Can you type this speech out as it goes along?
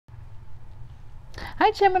Hi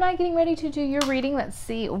Gemini, getting ready to do your reading. Let's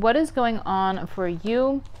see what is going on for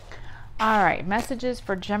you. All right, messages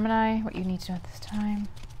for Gemini, what you need to know at this time.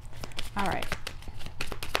 All right.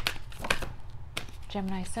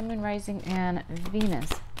 Gemini, Sun, Moon, Rising, and Venus.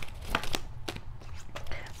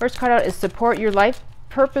 First card out is support. Your life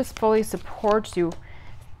purpose fully supports you.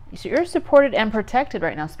 So you're supported and protected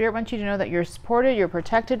right now. Spirit wants you to know that you're supported, you're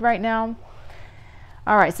protected right now.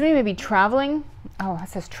 All right, somebody may be traveling. Oh, that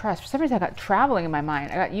says trust. For some reason, I got traveling in my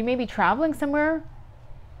mind. You may be traveling somewhere.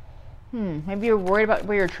 Maybe you're worried about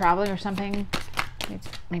where you're traveling or something.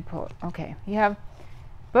 Let me pull it. Okay, you have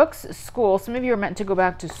books, school. Some of you are meant to go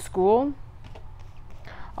back to school.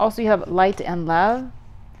 Also, you have light and love.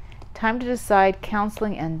 Time to decide,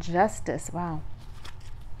 counseling and justice. Wow.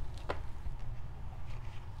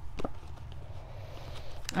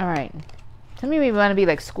 All right. Some of you may want to be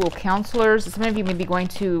like school counselors. Some of you may be going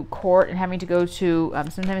to court and having to go to,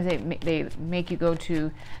 sometimes they make you go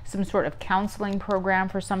to some sort of counseling program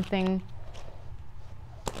for something.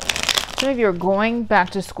 Some of you are going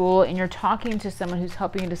back to school and you're talking to someone who's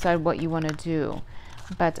helping you decide what you want to do.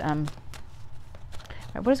 But,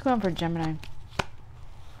 what is going on for Gemini?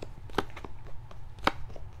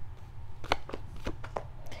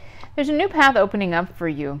 There's a new path opening up for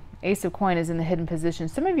you. Ace of Coin is in the hidden position.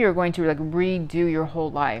 Some of you are going to like redo your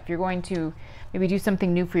whole life. You're going to maybe do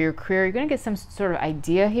something new for your career. You're going to get some sort of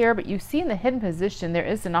idea here, but you see in the hidden position there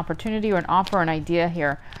is an opportunity or an offer or an idea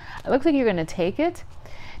here. It looks like you're going to take it.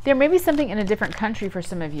 There may be something in a different country for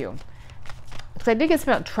some of you. Because I did get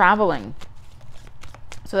something about traveling.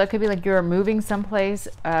 So that could be like you're moving someplace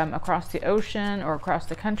across the ocean or across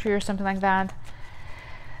the country or something like that.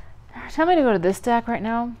 Tell me to go to this deck right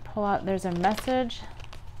now. Pull out, there's a message.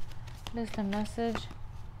 What is the message?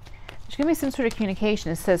 There's going to be some sort of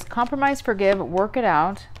communication. It says compromise, forgive, work it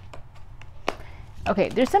out. Okay,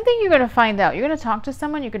 there's something you're going to find out. You're going to talk to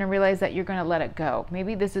someone, you're going to realize that you're going to let it go.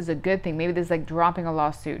 Maybe this is a good thing. Maybe this is like dropping a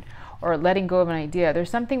lawsuit or letting go of an idea. There's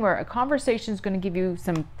something where a conversation is going to give you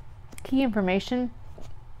some key information.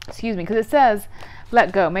 Excuse me, because it says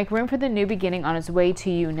let go. Make room for the new beginning on its way to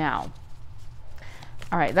you now.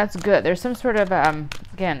 All right, that's good. There's some sort of,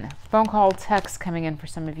 again, phone call, text coming in for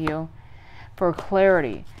some of you for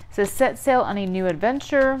clarity. It says set sail on a new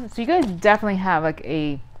adventure. So you guys definitely have like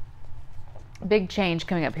a big change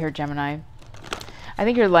coming up here, Gemini. I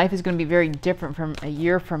think your life is going to be very different from a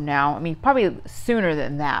year from now. I mean, probably sooner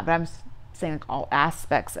than that, but I'm saying like all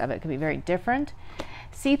aspects of it could be very different.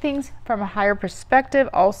 See things from a higher perspective.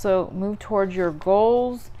 Also move towards your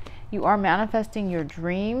goals. You are manifesting your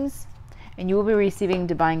dreams. And you will be receiving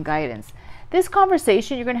divine guidance. This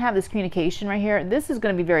conversation, you're going to have this communication right here. This is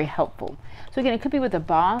going to be very helpful. So again, it could be with a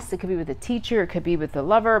boss, it could be with a teacher, it could be with a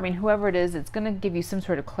lover. I mean, whoever it is, it's going to give you some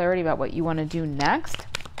sort of clarity about what you want to do next.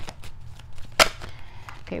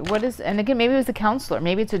 Okay, what is, and again, maybe it's a counselor,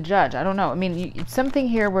 maybe it's a judge. I don't know. I mean, it's something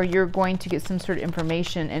here where you're going to get some sort of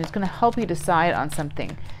information and it's going to help you decide on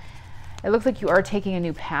something. It looks like you are taking a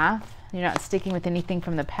new path. You're not sticking with anything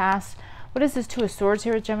from the past. What is this Two of Swords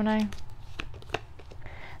here with Gemini?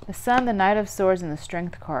 The Sun, the Knight of Swords, and the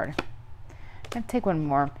Strength card. I'm going to take one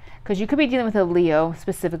more because you could be dealing with a Leo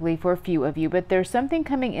specifically for a few of you, but there's something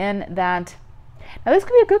coming in that, now this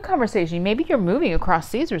could be a good conversation. Maybe you're moving across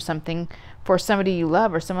seas or something for somebody you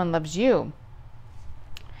love or someone loves you.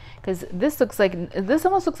 Because this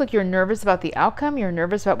almost looks like you're nervous about the outcome. You're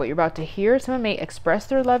nervous about what you're about to hear. Someone may express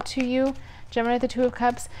their love to you. Gemini, the Two of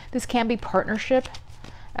Cups. This can be partnership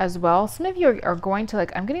as well. Some of you are going to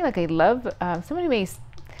like, I'm getting like a love, somebody may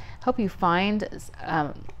help you find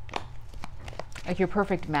like your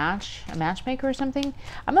perfect match, a matchmaker or something.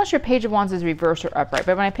 I'm not sure Page of Wands is reverse or upright,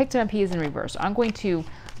 but when I picked him up, he is in reverse. I'm going to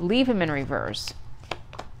leave him in reverse.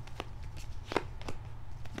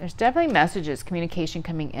 There's definitely messages, communication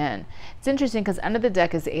coming in. It's interesting because under the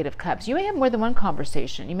deck is the Eight of Cups. You may have more than one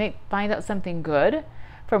conversation. You may find out something good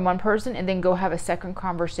from one person and then go have a second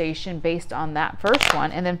conversation based on that first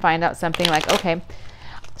one and then find out something like, okay,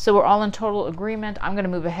 so we're all in total agreement. I'm going to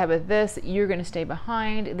move ahead with this. You're going to stay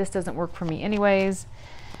behind. This doesn't work for me anyways.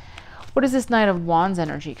 What is this Knight of Wands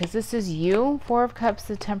energy? Because this is you. Four of Cups,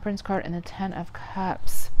 the Temperance card, and the Ten of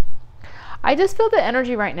Cups. I just feel the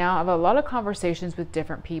energy right now of a lot of conversations with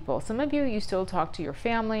different people. Some of you still talk to your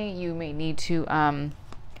family. You may need to,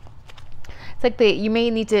 it's like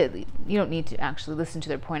you don't need to actually listen to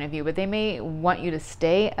their point of view, but they may want you to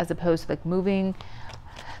stay as opposed to like moving.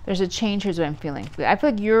 There's a change. Here's what I'm feeling. I feel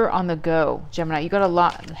like you're on the go, Gemini. You got a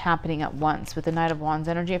lot happening at once with the Knight of Wands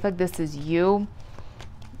energy. I feel like this is you.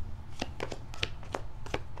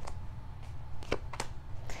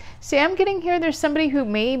 See, I'm getting here, there's somebody who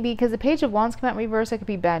may be, because the Page of Wands came out in reverse, that could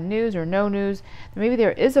be bad news or no news. Maybe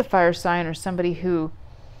there is a fire sign or somebody who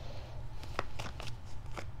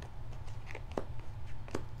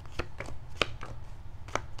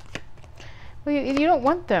well, you don't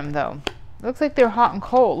want them, though. It looks like they're hot and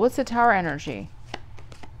cold. What's the Tower energy?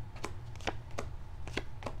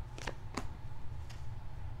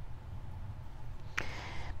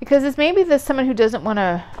 Because it's maybe there's someone who doesn't want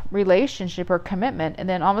a relationship or commitment, and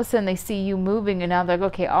then all of a sudden they see you moving, and now they're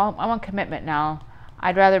like, okay, I want commitment now.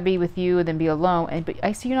 I'd rather be with you than be alone. But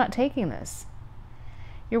I see you're not taking this.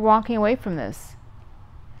 You're walking away from this.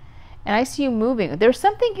 And I see you moving. There's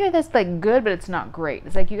something here that's like good, but it's not great.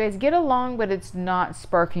 It's like you guys get along, but it's not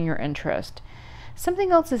sparking your interest.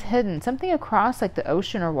 Something else is hidden. Something across like the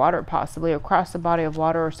ocean or water, possibly, or across the body of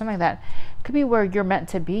water or something like that. Could be where you're meant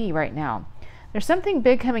to be right now. There's something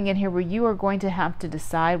big coming in here where you are going to have to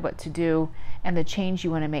decide what to do and the change you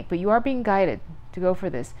want to make. But you are being guided to go for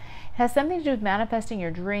this. It has something to do with manifesting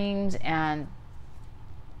your dreams, and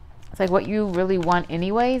it's like what you really want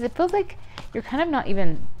anyways. It feels like you're kind of not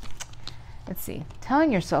even, let's see,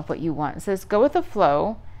 telling yourself what you want. It says, go with the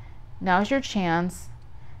flow. Now's your chance.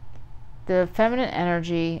 The feminine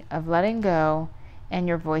energy of letting go and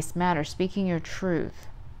your voice matters, speaking your truth.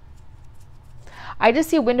 I just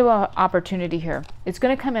see a window of opportunity here. It's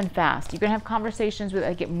going to come in fast. You're going to have conversations with,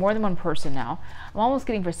 I get more than one person now. I'm almost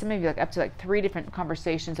getting for some of you like up to like 3 different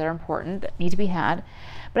conversations that are important, that need to be had.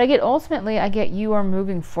 But I get ultimately, I get you are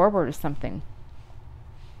moving forward with something.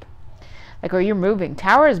 Like, or you're moving.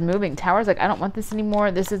 Tower is moving. Tower's like, I don't want this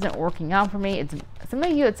anymore. This isn't working out for me. It's some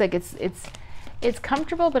of you, it's like it's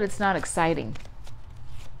comfortable, but it's not exciting.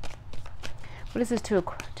 What is this Two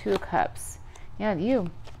of Cups? Yeah,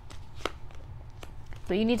 you.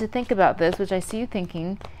 But you need to think about this, which I see you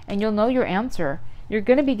thinking, and you'll know your answer. You're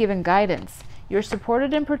going to be given guidance. You're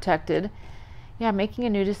supported and protected. Yeah, making a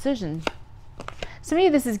new decision. Some of you,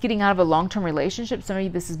 this is getting out of a long-term relationship. Some of you,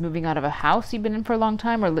 this is moving out of a house you've been in for a long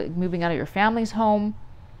time, or moving out of your family's home.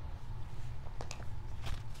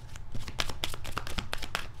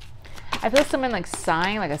 I feel someone like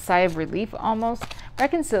sighing, like a sigh of relief almost.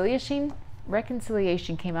 Reconciliation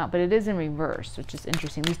came out, but it is in reverse, which is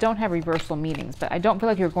interesting. These don't have reversal meanings, but I don't feel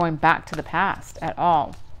like you're going back to the past at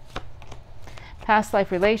all. Past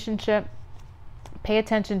life relationship. Pay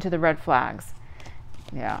attention to the red flags.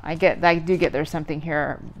 Yeah, I do get there's something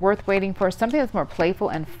here worth waiting for. Something that's more playful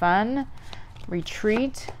and fun.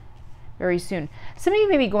 Retreat very soon. Some of you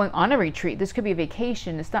may be going on a retreat. This could be a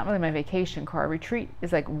vacation. It's not really my vacation card. Retreat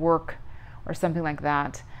is like work or something like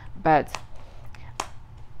that. But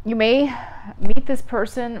you may meet this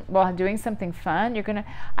person while doing something fun.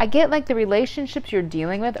 I get like the relationships you're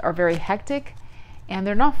dealing with are very hectic and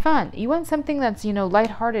they're not fun. You want something that's, you know,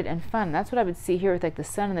 lighthearted and fun. That's what I would see here with like the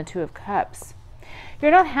Sun and the Two of Cups. You're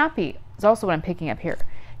not happy. Is also what I'm picking up here.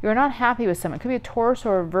 You're not happy with someone. It could be a Taurus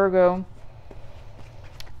or a Virgo.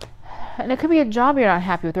 And it could be a job you're not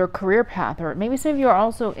happy with, or a career path, or maybe some of you are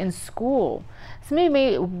also in school. Some of you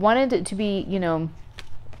may wanted it to be, you know,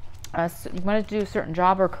 you wanted to do a certain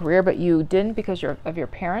job or career, but you didn't because of your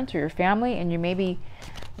parents or your family, and you may be,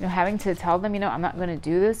 you know, having to tell them, you know, I'm not going to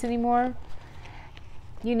do this anymore.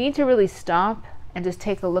 You need to really stop and just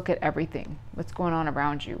take a look at everything, what's going on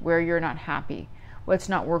around you, where you're not happy, what's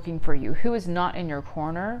not working for you, who is not in your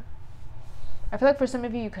corner. I feel like for some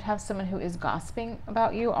of you, you could have someone who is gossiping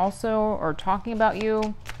about you also, or talking about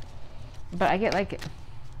you, but I get like,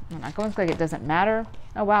 I'm not going to like it doesn't matter.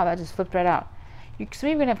 Oh wow, that just flipped right out. Some of you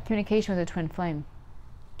are going to have communication with a twin flame.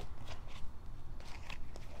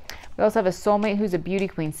 We also have a soulmate who's a beauty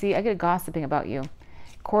queen. See, I get gossiping about you.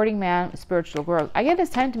 Courting man, spiritual growth. I get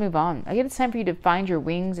it's time to move on. I get it's time for you to find your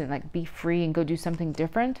wings and like be free and go do something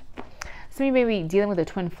different. Some of you may be dealing with a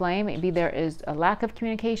twin flame. Maybe there is a lack of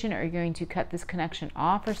communication, or you're going to cut this connection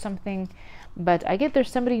off or something. But I get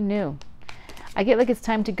there's somebody new. I get like it's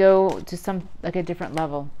time to go to some like a different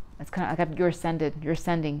level. It's kind of like you're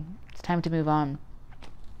ascending. It's time to move on.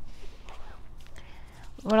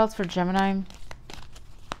 What else for Gemini?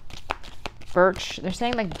 Birch. They're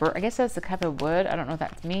saying like birch. I guess that's the type of wood. I don't know what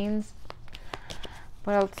that means.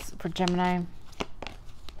 What else for Gemini?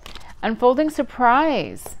 Unfolding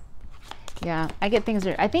surprise. Yeah, I get things.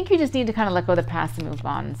 I think you just need to kind of let go of the past and move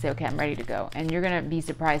on and say, okay, I'm ready to go. And you're going to be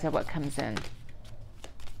surprised at what comes in.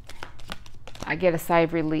 I get a sigh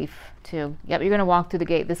of relief too. Yep, you're going to walk through the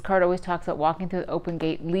gate. This card always talks about walking through the open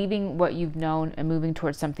gate, leaving what you've known and moving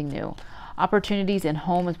towards something new. Opportunities in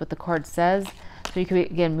home is what the card says. So you could be,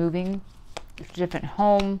 again, moving to a different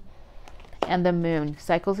home. And the moon,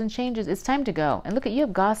 cycles and changes. It's time to go. And look at, you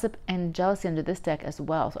have gossip and jealousy under this deck as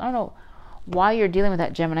well. So I don't know while you're dealing with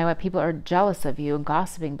that Gemini, what people are jealous of you and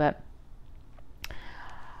gossiping, but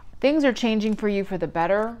things are changing for you for the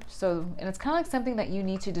better. So, and it's kind of like something that you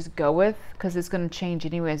need to just go with, because it's going to change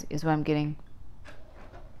anyways, is what I'm getting.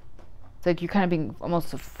 It's like you're kind of being almost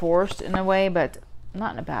forced in a way, but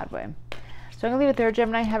not in a bad way. So I'm going to leave it there,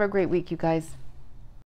 Gemini. Have a great week, you guys.